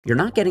You're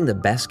not getting the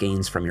best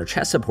gains from your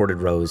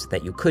chest-supported rows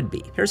that you could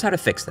be. Here's how to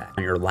fix that.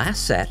 On your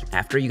last set,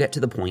 after you get to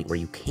the point where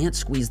you can't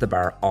squeeze the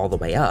bar all the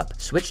way up,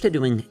 switch to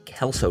doing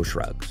Kelso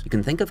shrugs. You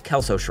can think of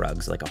Kelso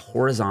shrugs like a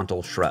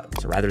horizontal shrug.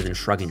 So rather than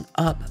shrugging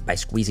up by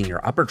squeezing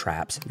your upper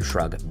traps, you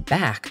shrug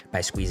back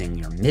by squeezing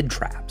your mid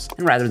traps.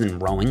 And rather than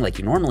rowing like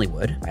you normally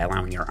would, by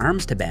allowing your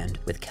arms to bend,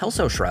 with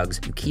Kelso shrugs,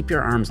 you keep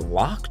your arms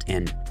locked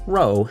and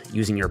row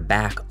using your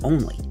back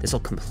only. This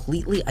will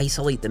completely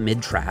isolate the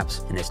mid traps,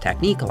 and this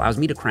technique allows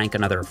me to crank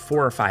another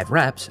 4 or 5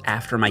 reps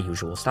after my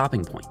usual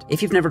stopping point.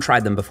 If you've never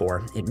tried them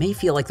before, it may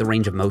feel like the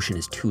range of motion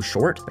is too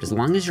short, but as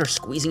long as you're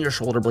squeezing your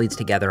shoulder blades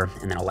together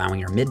and then allowing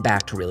your mid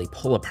back to really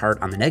pull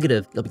apart on the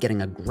negative, you'll be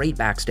getting a great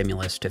back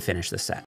stimulus to finish the set.